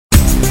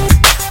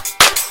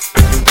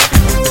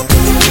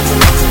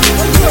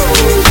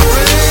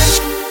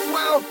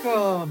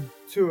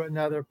to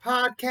another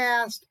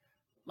podcast.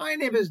 My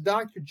name is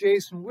Dr.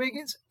 Jason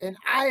Wiggins, and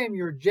I am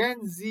your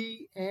Gen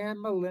Z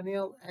and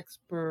Millennial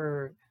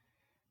expert.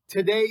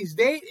 Today's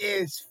date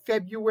is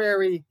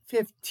February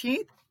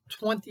 15th,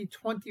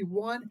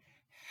 2021.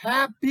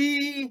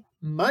 Happy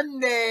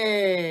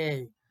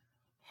Monday!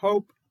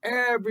 Hope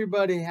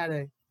everybody had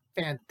a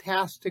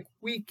fantastic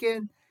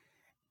weekend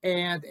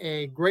and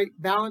a great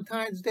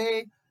Valentine's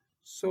Day.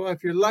 So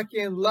if you're lucky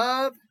in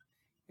love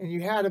and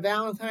you had a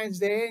Valentine's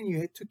Day and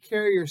you took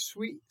care of your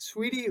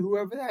sweetie,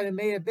 whoever that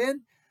may have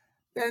been,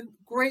 then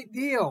great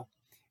deal.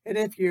 And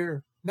if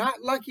you're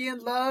not lucky in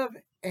love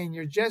and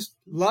you're just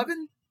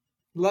loving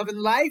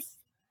life,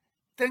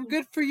 then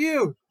good for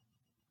you.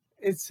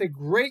 It's a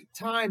great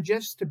time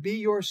just to be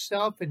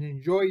yourself and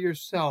enjoy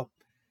yourself.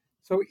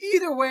 So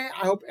either way,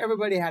 I hope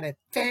everybody had a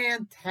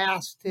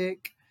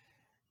fantastic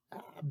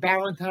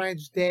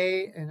Valentine's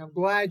Day, and I'm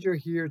glad you're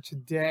here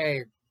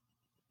today.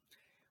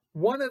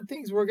 One of the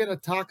things we're going to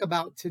talk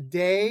about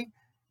today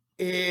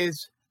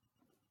is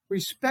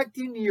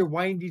respecting your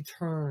windy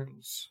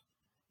turns.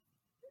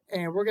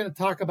 And we're going to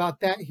talk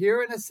about that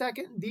here in a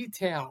second in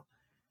detail.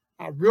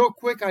 Real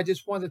quick, I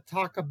just want to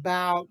talk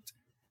about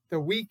the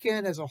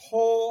weekend as a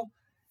whole.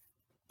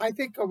 I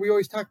think we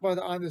always talk about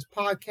it on this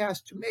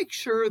podcast to make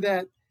sure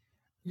that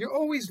you're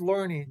always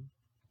learning.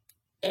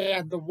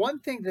 And the one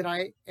thing that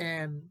I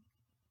am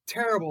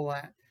terrible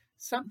at,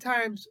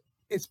 sometimes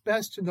it's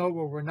best to know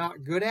what we're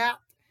not good at,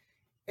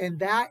 and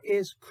that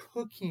is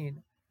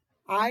cooking.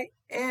 I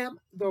am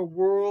the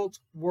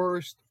world's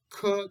worst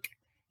cook,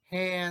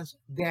 hands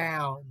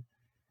down.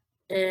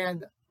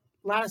 And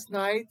last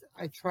night,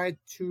 I tried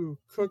to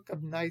cook a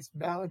nice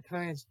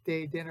Valentine's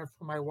Day dinner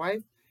for my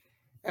wife,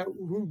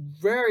 who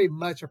very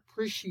much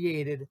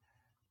appreciated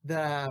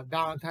the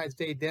Valentine's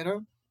Day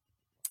dinner.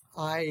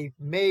 I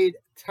made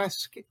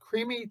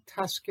creamy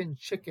Tuscan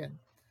chicken,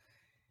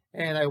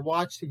 and I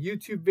watched a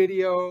YouTube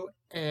video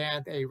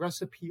and a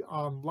recipe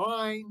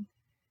online,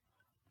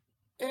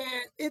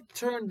 and it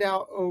turned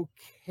out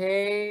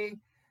okay,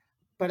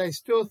 but I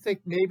still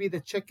think maybe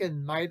the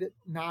chicken might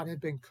not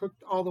have been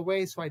cooked all the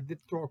way, so I did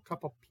throw a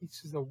couple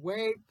pieces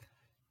away.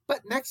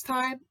 But next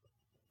time,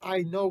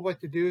 I know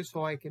what to do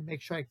so I can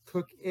make sure I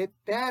cook it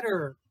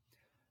better.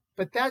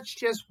 But that's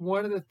just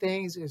one of the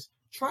things is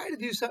try to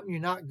do something you're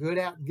not good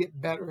at and get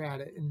better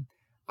at it. And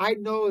I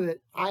know that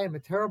I am a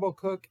terrible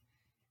cook,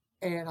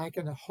 and I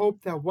can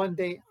hope that one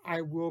day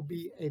I will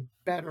be a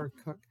better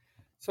cook.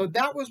 So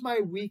that was my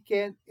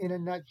weekend in a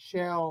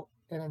nutshell,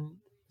 and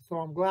so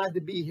I'm glad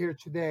to be here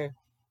today.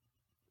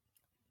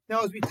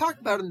 Now, as we talked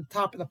about in the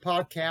top of the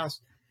podcast,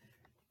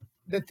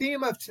 the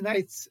theme of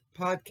tonight's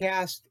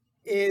podcast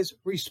is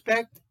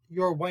respect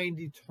your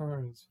windy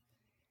turns.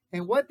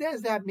 And what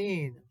does that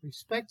mean?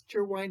 Respect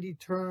your windy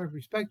turns,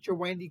 respect your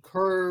windy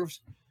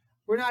curves.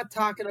 We're not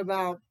talking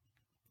about,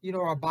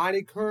 our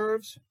body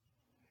curves.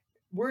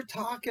 We're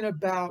talking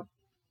about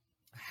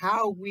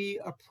how we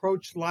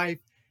approach life,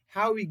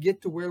 how we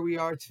get to where we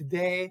are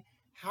today,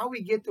 how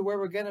we get to where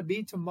we're going to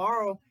be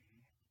tomorrow,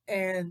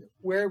 and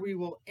where we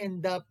will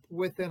end up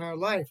within our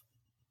life.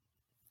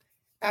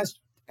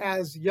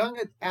 As young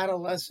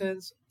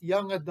adolescents,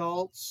 young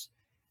adults,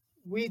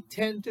 we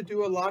tend to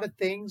do a lot of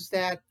things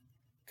that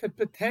could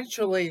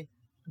potentially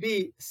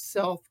be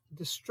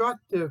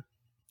self-destructive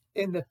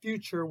in the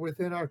future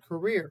within our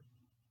career.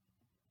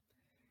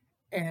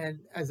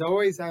 And as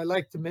always, I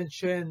like to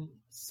mention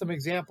some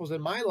examples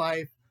in my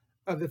life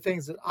of the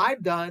things that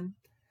I've done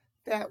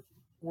that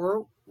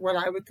were what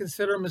I would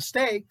consider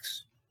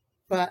mistakes,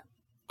 but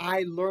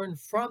I learned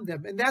from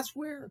them. And that's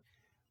where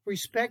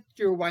respect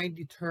your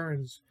windy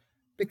turns,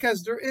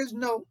 because there is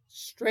no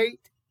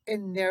straight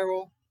and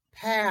narrow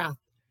path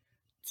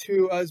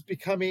to us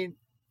becoming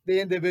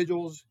the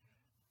individuals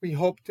we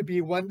hope to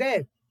be one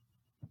day.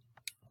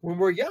 When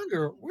we're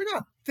younger, we're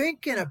not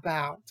thinking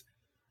about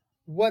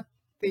what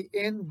the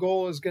end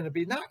goal is going to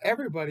be. Not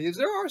everybody is.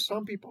 There are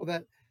some people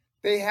that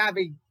they have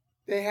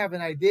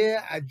an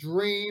idea, a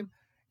dream,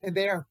 and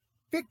they are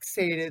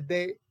fixated.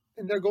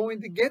 And they're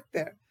going to get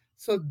there.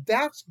 So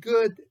that's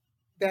good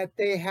that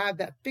they have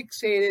that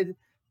fixated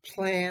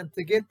plan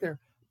to get there.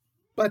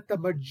 But the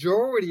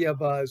majority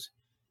of us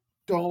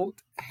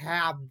don't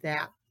have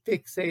that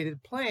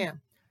fixated plan.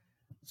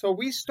 So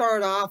we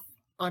start off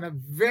on a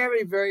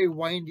very, very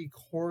windy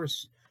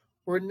course.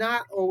 We're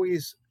not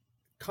always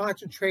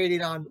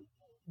concentrating on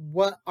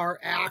what our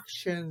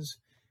actions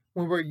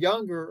when we're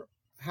younger,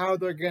 how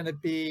they're going to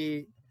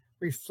be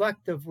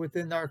reflective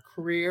within our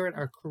career and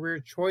our career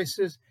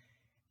choices,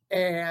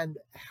 and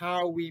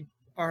how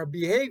our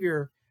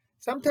behavior.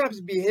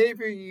 Sometimes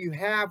behavior you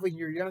have when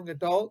you're a young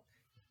adult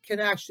can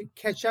actually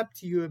catch up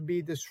to you and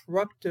be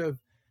disruptive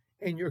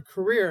in your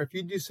career. If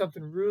you do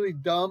something really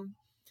dumb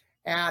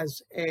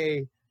as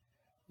an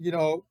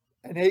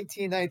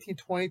 18, 19,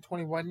 20,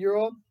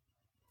 21-year-old,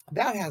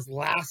 that has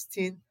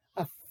lasting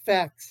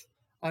effects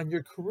on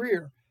your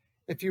career.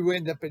 If you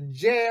end up in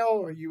jail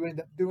or you end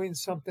up doing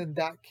something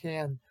that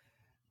can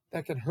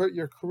hurt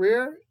your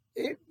career,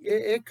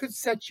 it could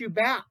set you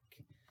back.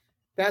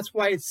 That's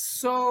why it's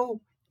so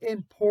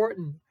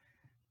important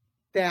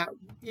that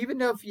even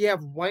though if you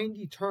have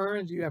windy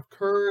turns, you have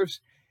curves,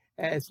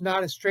 and it's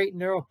not a straight and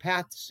narrow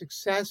path to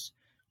success,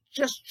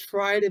 just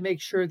try to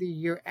make sure that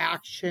your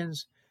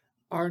actions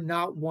are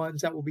not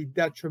ones that will be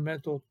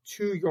detrimental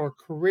to your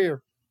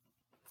career.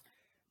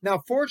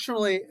 Now,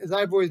 fortunately, as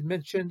I've always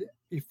mentioned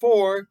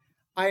before,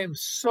 I am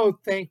so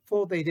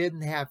thankful they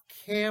didn't have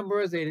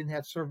cameras, they didn't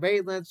have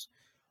surveillance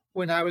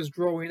when I was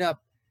growing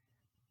up,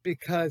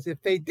 because if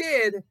they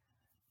did,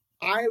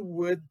 I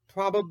would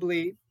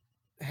probably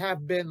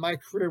my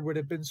career would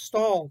have been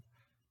stalled,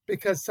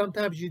 because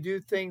sometimes you do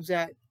things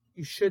that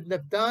you shouldn't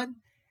have done,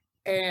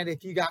 and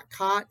if you got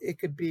caught, there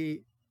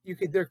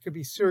could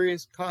be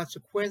serious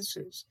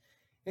consequences.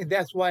 And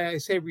that's why I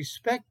say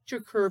respect your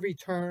curvy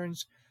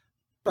turns,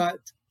 but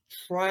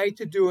try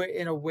to do it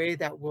in a way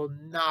that will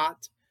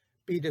not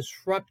be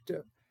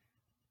disruptive.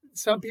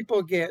 Some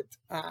people get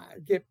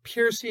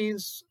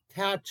piercings,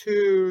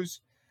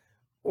 tattoos,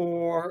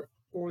 or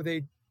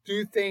they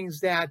do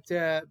things that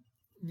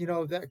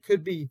that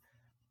could be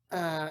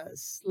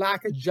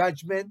lack of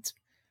judgment,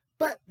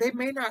 but they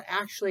may not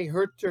actually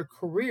hurt their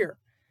career.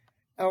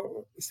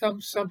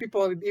 Some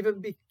people have even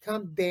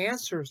become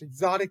dancers.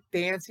 Exotic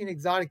dancing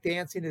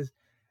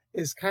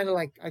is kind of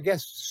like, I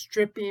guess,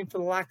 stripping, for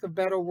the lack of a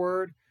better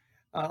word.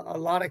 A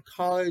lot of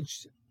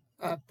college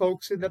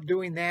folks end up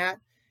doing that,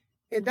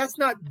 and that's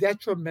not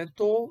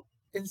detrimental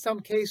in some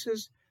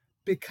cases,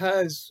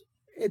 because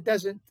it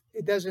doesn't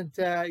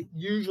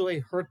usually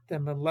hurt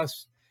them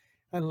unless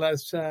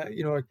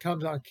it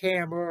comes on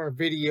camera or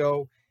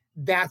video.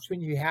 That's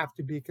when you have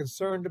to be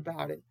concerned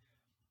about it.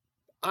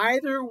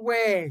 Either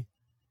way,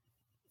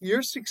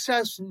 your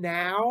success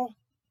now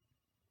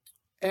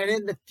and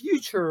in the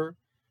future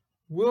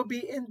will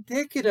be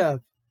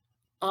indicative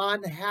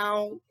on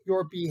how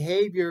your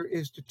behavior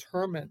is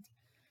determined.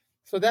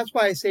 So that's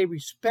why I say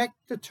respect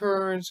the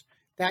turns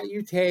that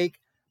you take,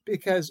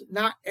 because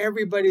not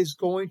everybody's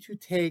going to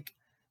take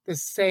the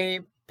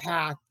same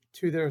path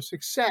to their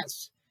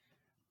success.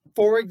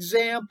 For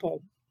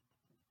example,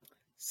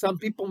 some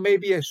people may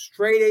be a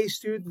straight A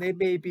student, they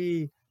may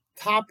be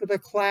top of the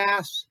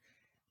class,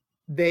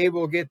 they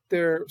will get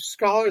their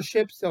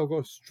scholarships, they'll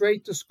go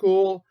straight to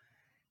school.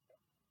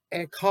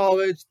 At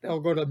college, they'll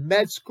go to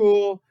med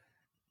school,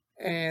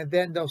 and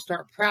then they'll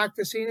start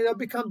practicing, and they'll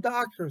become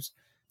doctors.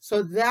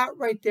 So that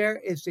right there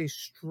is a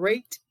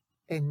straight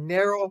and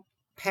narrow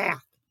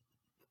path.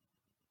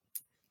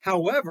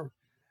 However,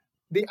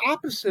 the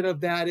opposite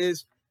of that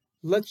is,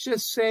 let's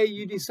just say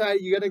you decide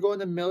you're going to go in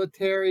the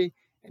military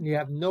and you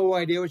have no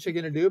idea what you're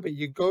going to do, but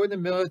you go in the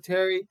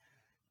military,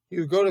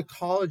 you go to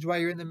college while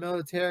you're in the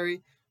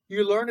military,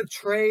 you learn a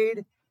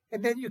trade,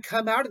 and then you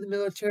come out of the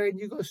military and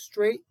you go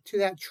straight to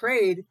that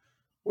trade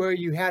where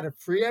you had a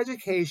free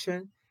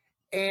education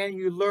and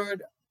you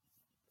learned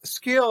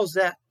skills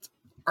that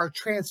are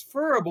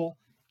transferable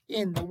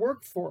in the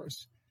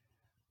workforce.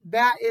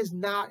 That is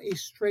not a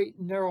straight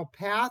and narrow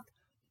path,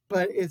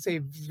 but it's a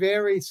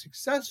very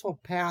successful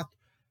path,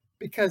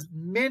 because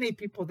many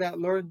people that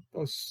learn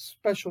those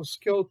special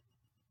skills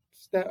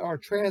that are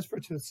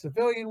transferred to the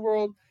civilian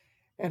world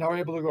and are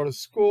able to go to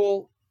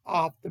school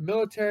off the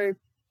military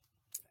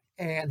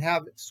and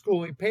have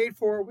schooling paid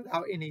for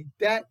without any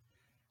debt,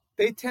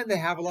 they tend to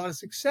have a lot of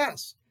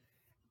success.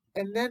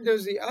 And then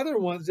there's the other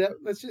ones that,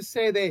 let's just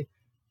say they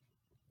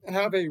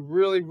have a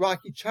really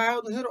rocky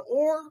childhood,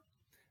 or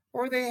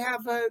they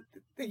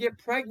get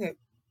pregnant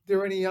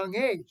during a young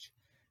age.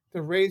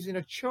 They're raising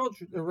a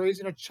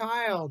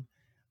child.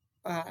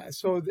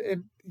 So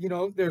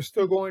they're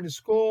still going to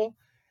school.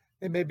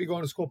 They may be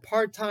going to school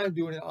part-time,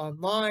 doing it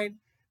online,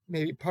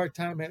 maybe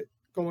part-time at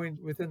going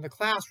within the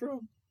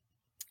classroom.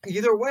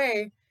 Either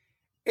way,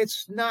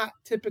 it's not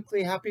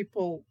typically how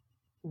people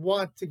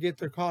want to get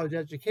their college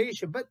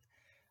education. But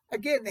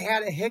again, they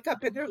had a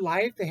hiccup in their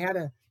life.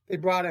 They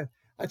brought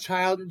a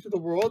child into the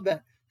world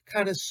that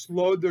kind of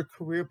slowed their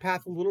career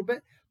path a little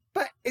bit,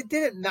 but it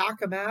didn't knock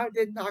them out. It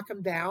didn't knock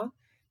them down.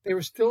 They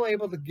were still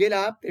able to get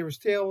up. They were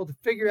still able to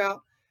figure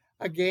out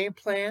a game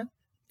plan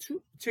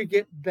to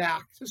get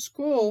back to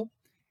school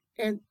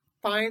and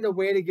find a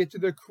way to get to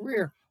their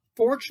career.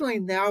 Fortunately,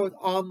 now with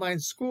online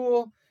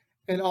school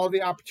and all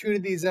the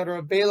opportunities that are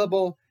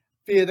available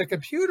via the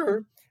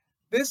computer,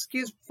 this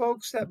gives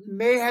folks that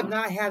may have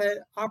not had an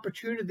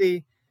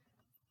opportunity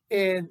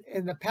in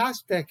the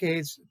past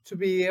decades to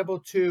be able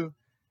to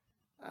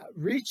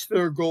reach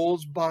their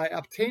goals by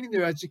obtaining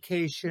their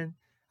education,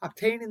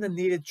 obtaining the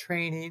needed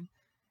training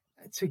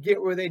to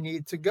get where they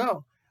need to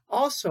go.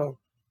 Also,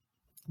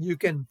 you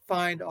can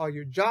find all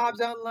your jobs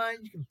online.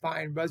 You can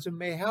find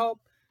resume help.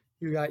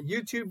 You got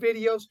YouTube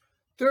videos.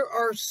 There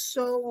are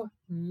so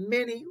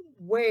many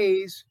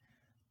ways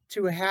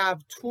to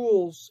have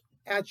tools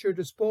at your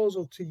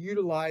disposal to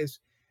utilize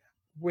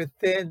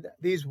within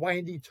these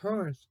windy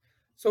turns.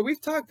 So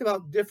we've talked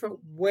about different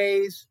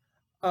ways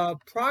of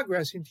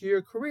progressing to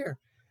your career.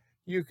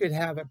 You could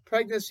have a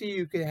pregnancy,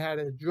 you could have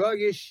a drug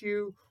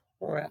issue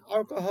or an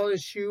alcohol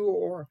issue,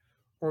 or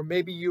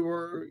maybe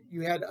you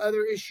had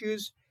other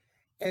issues,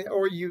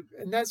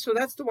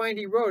 that's the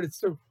windy road. It's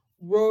the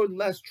road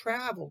less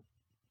traveled,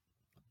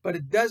 but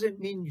it doesn't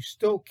mean you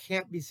still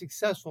can't be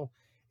successful.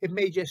 It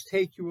may just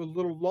take you a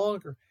little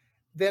longer.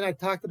 Then I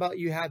talked about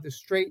you have the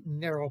straight and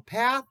narrow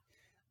path,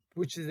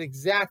 which is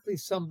exactly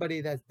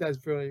somebody that does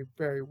very,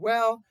 very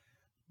well,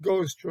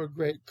 goes to a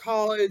great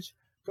college,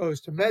 goes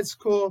to med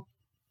school,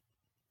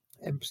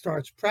 and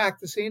starts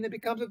practicing and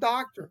becomes a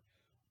doctor.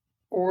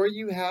 Or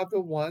you have the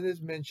one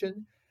as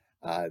mentioned,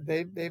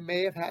 they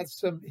may have had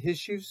some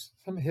issues,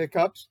 some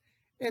hiccups,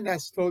 and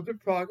that slowed their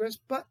progress,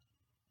 but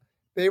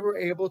they were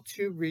able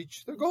to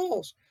reach the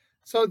goals.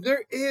 So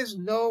there is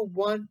no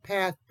one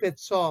path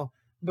fits all,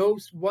 no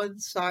one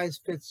size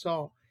fits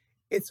all.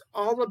 It's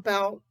all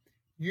about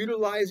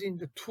utilizing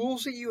the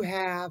tools that you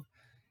have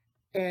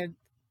and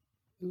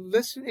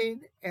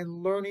listening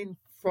and learning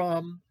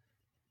from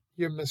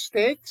your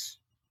mistakes.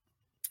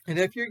 And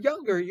if you're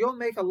younger, you'll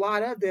make a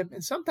lot of them.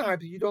 And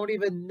sometimes you don't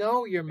even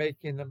know you're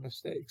making the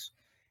mistakes.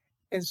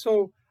 And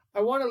so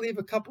I want to leave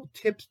a couple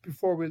tips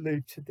before we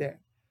leave today.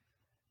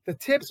 The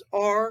tips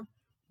are,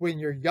 when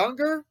you're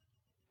younger,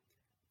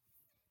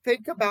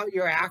 think about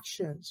your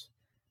actions.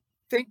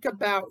 Think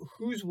about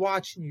who's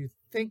watching you.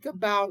 Think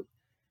about,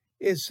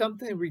 is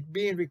something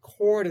being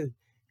recorded?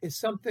 Is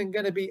something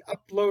going to be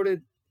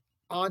uploaded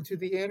onto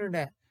the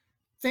internet?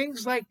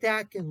 Things like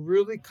that can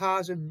really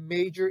cause a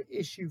major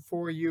issue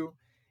for you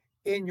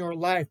in your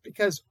life,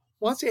 because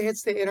once it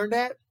hits the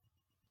internet,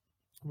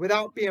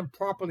 without being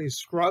properly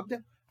scrubbed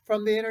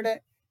from the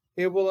internet,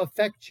 it will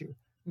affect you.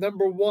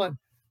 Number one.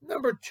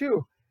 Number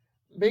two,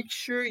 make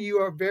sure you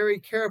are very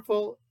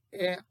careful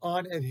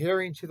on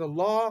adhering to the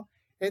law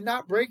and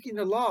not breaking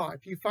the law.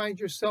 If you find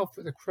yourself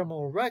with a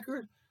criminal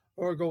record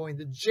or going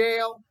to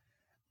jail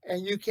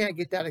and you can't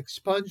get that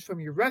expunged from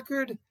your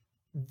record,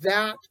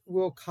 that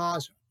will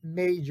cause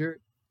major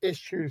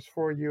issues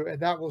for you,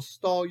 and that will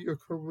stall your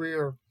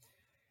career.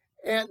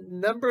 And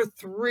number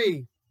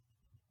three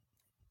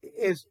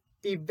is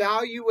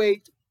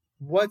evaluate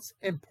what's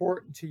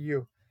important to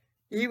you.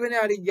 Even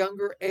at a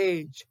younger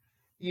age,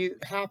 you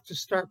have to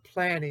start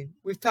planning.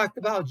 We've talked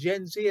about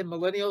Gen Z and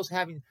millennials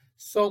having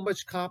so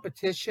much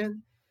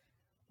competition.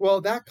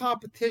 Well, that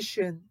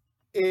competition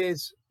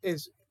is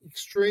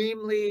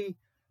extremely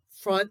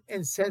front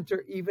and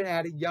center even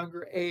at a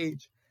younger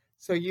age.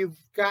 So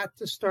you've got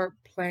to start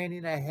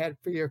planning ahead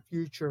for your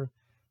future.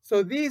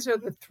 So these are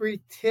the 3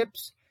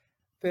 tips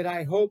that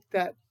I hope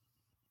that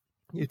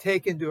you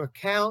take into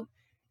account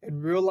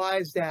and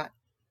realize that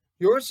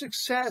your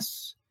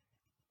success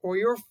or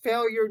your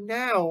failure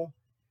now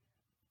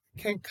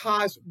can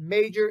cause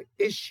major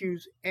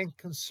issues and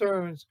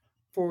concerns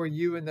for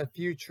you in the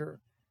future.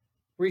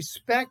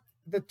 Respect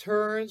the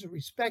turns,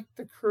 respect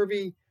the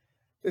curvy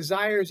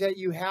desires that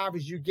you have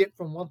as you get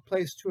from one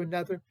place to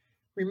another.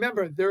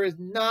 Remember, there is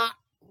not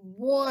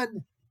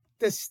one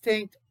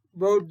distinct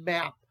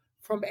roadmap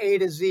from A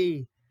to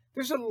Z.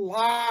 There's a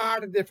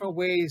lot of different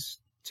ways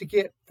to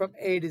get from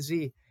A to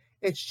Z.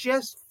 It's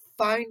just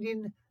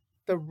finding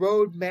the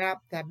roadmap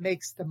that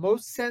makes the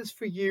most sense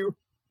for you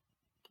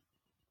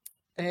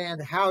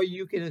and how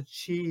you can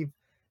achieve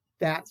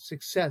that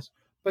success.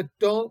 But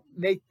don't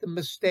make the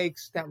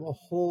mistakes that will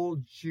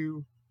hold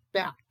you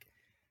back.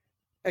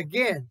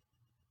 Again,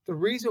 the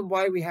reason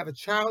why we have a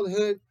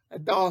childhood,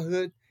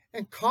 adulthood,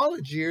 and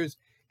college years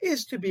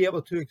is to be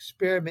able to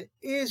experiment,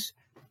 is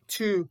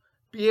to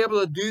be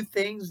able to do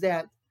things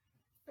that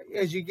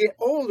as you get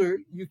older,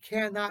 you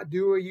cannot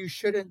do or you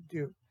shouldn't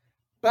do.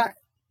 But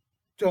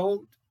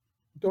don't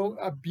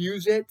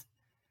abuse it.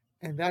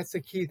 And that's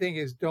the key thing,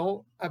 is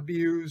don't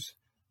abuse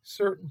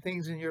certain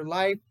things in your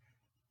life.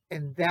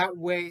 And that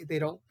way they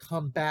don't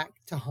come back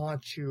to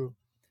haunt you.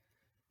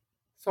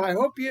 So I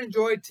hope you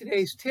enjoyed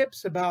today's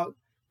tips about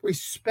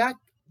respect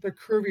the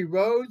curvy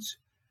roads,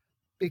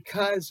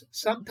 because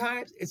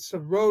sometimes it's the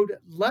road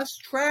less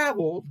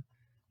traveled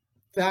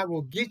that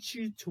will get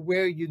you to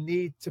where you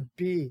need to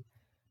be.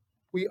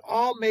 We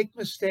all make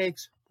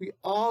mistakes. We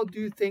all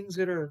do things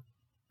that are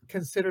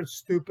considered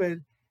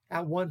stupid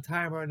at one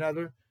time or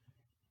another,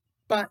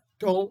 but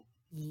don't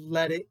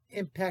let it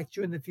impact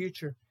you in the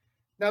future.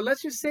 Now,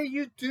 let's just say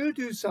you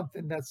do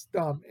something that's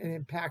dumb and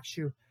impacts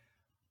you.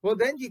 Well,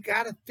 then you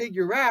got to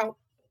figure out,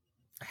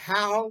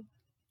 how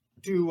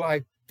do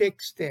I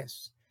fix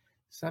this?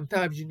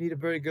 Sometimes you need a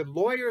very good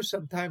lawyer.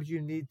 Sometimes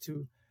you need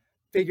to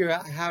figure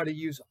out how to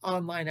use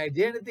online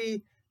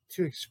identity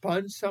to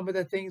expunge some of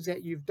the things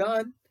that you've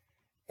done.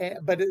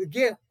 But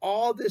again,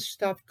 all this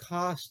stuff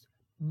costs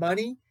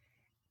money,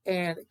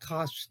 and it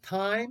costs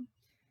time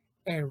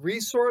and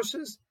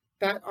resources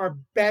that are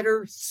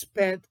better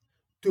spent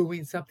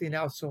doing something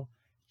else. So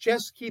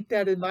just keep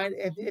that in mind.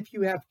 And if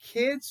you have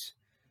kids,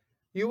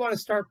 you want to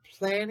start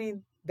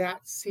planting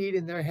that seed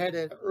in their head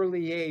at an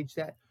early age,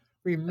 that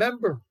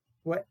remember,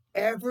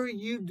 whatever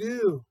you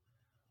do,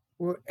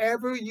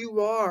 wherever you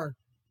are,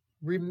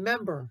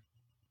 remember,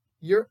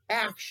 your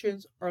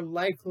actions are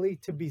likely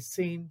to be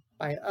seen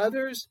by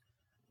others,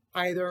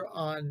 either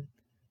on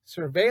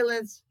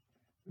surveillance,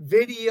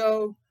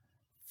 video,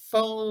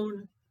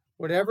 phone,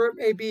 whatever it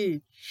may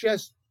be.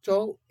 Just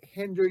don't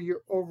hinder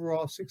your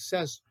overall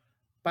success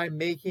by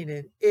making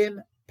an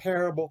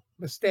irreparable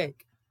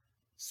mistake.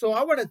 So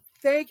I want to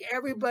thank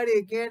everybody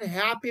again.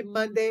 Happy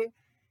Monday.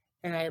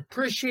 And I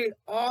appreciate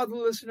all the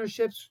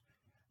listenerships.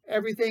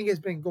 Everything has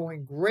been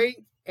going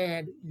great.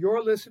 And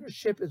your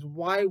listenership is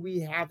why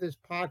we have this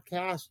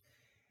podcast.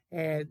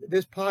 And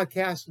this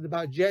podcast is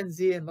about Gen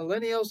Z and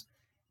millennials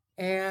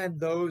and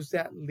those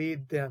that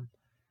lead them.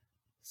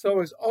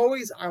 So as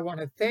always, I want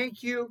to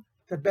thank you.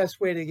 The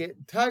best way to get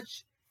in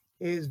touch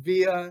is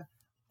via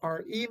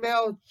our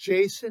email,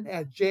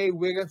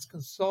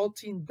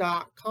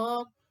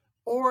 jason@jwigginsconsulting.com,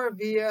 or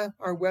via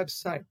our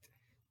website,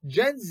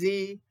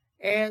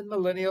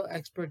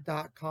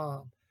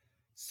 genzandmillennialexpert.com.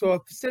 So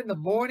if it's in the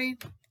morning,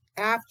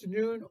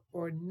 afternoon,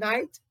 or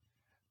night,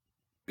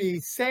 be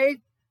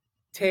safe,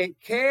 take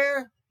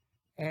care,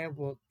 and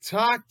we'll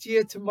talk to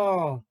you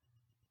tomorrow.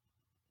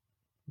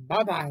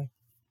 Bye-bye.